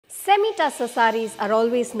Semi Tussar sarees are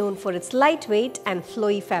always known for its lightweight and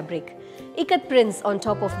flowy fabric. Ikat Prints on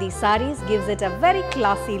top of these sarees gives it a very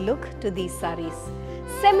classy look to these sarees.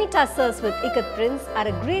 Semi Tussars with Ikat Prints are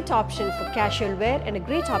a great option for casual wear and a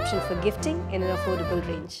great option for gifting in an affordable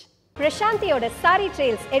range. Prashanti oda Saree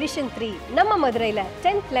Trails Edition 3 நம்ம மதுரையில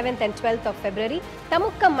 10th, 11th and 12th of February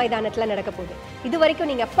தமுக்கம் மைதானத்துல நடக்க போகுது.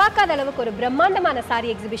 இதுவரைக்கும் நீங்க பார்க்காத அளவுக்கு ஒரு பிரம்மாண்டமான சாரி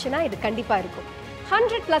எக்ஸிபிஷனா இது கண்டிப்பா இருக்கும்.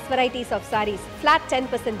 100 plus varieties of sarees, flat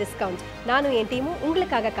 10% discount. நானும் என் டீமும்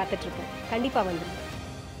உங்களுக்காக காத்துட்டு இருக்கோம். கண்டிப்பா வந்துருங்க.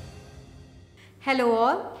 Hello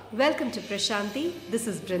all, welcome to Prashanti. This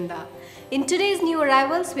is Brinda. In today's new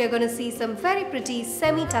arrivals, we are going to see some very pretty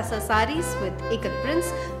Semi Tussar sarees with Ikat Prints.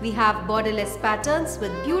 We have borderless patterns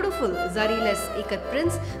with beautiful zari-less Ikat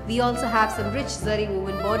Prints. We also have some rich zari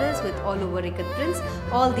woven borders with all over Ikat Prints.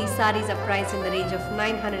 All these sarees are priced in the range of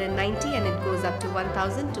 990 and it goes up to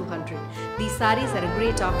 1200. These sarees are a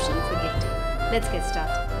great option for gifting. Let's get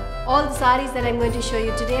started. All the sarees that I'm going to show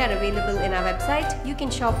you today are available in our website. You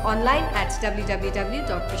can shop online at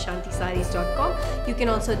www.prashantisarees.com. You can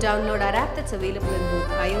also download our app that's available in both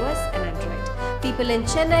iOS and Android. People in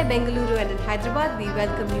Chennai, Bengaluru and in Hyderabad, we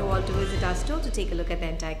welcome you all to visit our store to take a look at the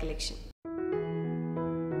entire collection.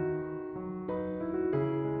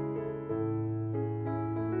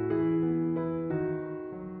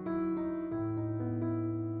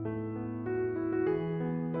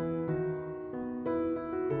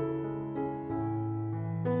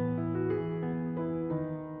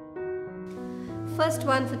 First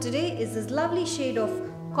one for today is this lovely shade of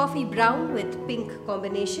coffee brown with pink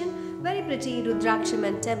combination. Very pretty Rudraksham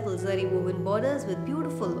and temple zari woven borders with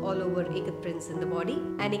beautiful all over Ikat Prints in the body.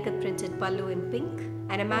 An Ikat printed pallu in pink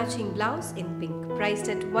and a matching blouse in pink, priced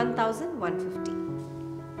at 1150.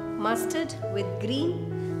 Mustard with green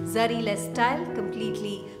zari-less style,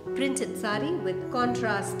 completely printed sari with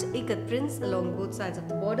contrast Ikat Prints along both sides of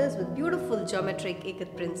the borders with beautiful geometric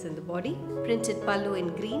Ikat Prints in the body. Printed pallu in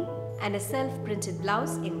green and a self-printed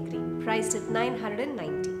blouse in green, priced at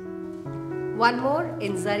 990. One more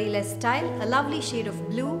in zari-less style, a lovely shade of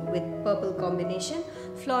blue with purple combination,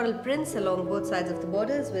 floral prints along both sides of the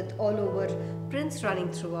borders with all over prints running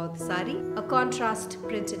throughout the sari, a contrast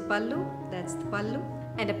printed pallu, that's the pallu,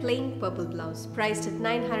 and a plain purple blouse, priced at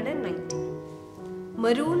 990.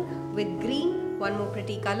 Maroon with green, one more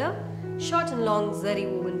pretty color, short and long zari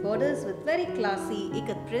woven borders with very classy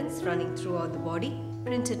Ikat Prints running throughout the body.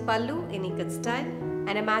 Printed pallu in Ikat style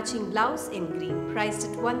and a matching blouse in green, priced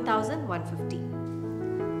at 1150.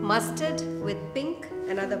 Mustard with pink,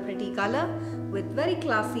 another pretty color with very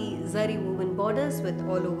classy zari woven borders with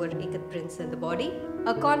all over Ikat Prints in the body.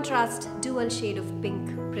 A contrast dual shade of pink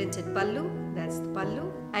printed pallu, that's the pallu,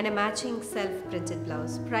 and a matching self-printed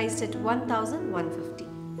blouse, priced at 1150.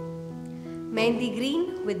 Mehndi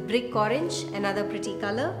green with brick orange, another pretty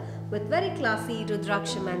color with very classy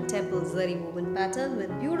Rudraksham and temple zari woven pattern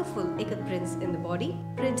with beautiful Ikat Prints in the body.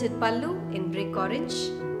 Printed pallu in brick orange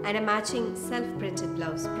and a matching self-printed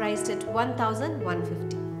blouse, priced at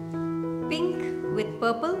 1150. Pink with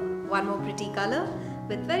purple, one more pretty color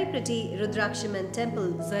with very pretty Rudraksham and temple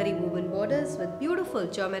zari woven borders with beautiful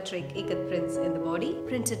geometric Ikat Prints in the body.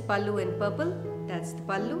 Printed pallu in purple, that's the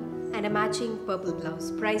pallu, and a matching purple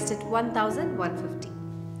blouse, priced at 1150.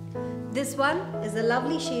 This one is a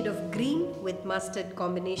lovely shade of green with mustard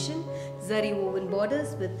combination, zari woven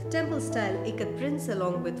borders with temple style Ikat Prints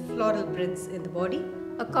along with floral prints in the body,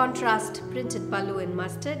 a contrast printed pallu in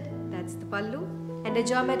mustard, that's the pallu, and a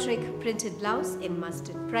geometric printed blouse in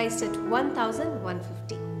mustard, priced at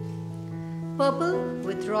 1150. Purple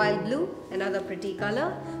with royal blue, another pretty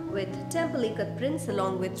color with temple Ikat Prints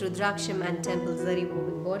along with Rudraksham and temple zari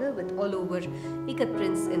woven border with all over Ikat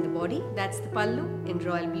Prints in the body, that's the pallu in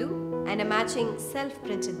royal blue, and a matching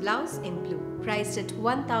self-printed blouse in blue, priced at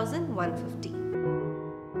 1150.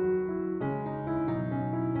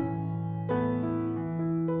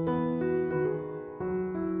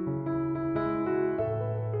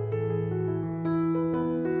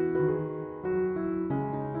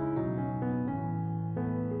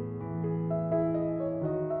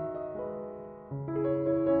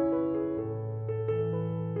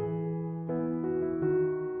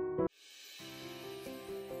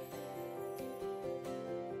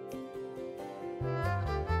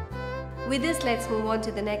 With this, let's move on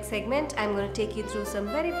to the next segment. I'm going to take you through some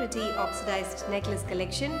very pretty oxidized necklace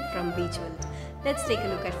collection from Wedtree. Let's take a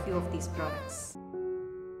look at a few of these products.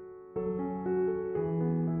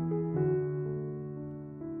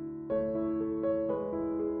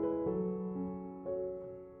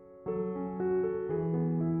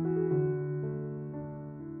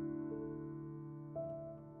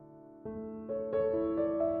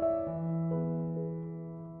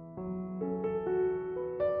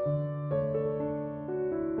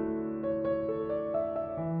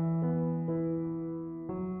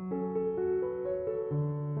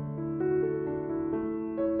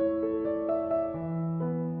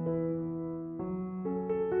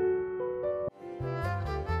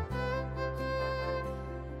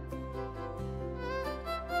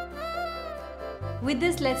 With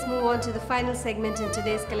this, let's move on to the final segment in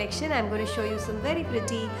today's collection. I'm going to show you some very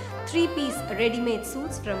pretty 3-piece ready-made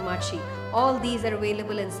suits from Maatshi. All these are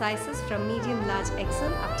available in sizes from medium, large,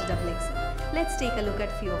 XL up to XXL. Let's take a look at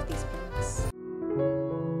a few of these products.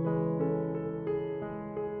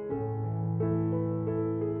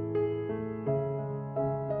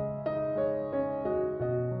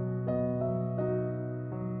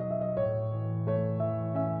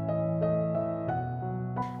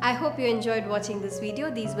 I hope you enjoyed watching this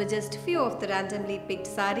video. These were just few of the randomly picked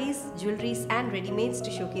sarees, jewelries and ready-mades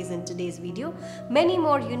to showcase in today's video. Many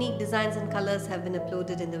more unique designs and colors have been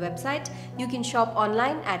uploaded in the website. You can shop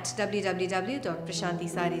online at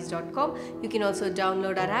www.prashantisarees.com. You can also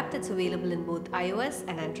download our app that's available in both iOS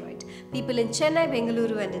and Android. People in Chennai,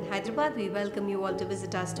 Bengaluru and in Hyderabad, we welcome you all to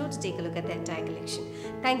visit our store to take a look at the entire collection.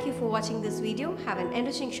 Thank you for watching this video. Have an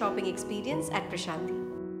enriching shopping experience at Prashanti.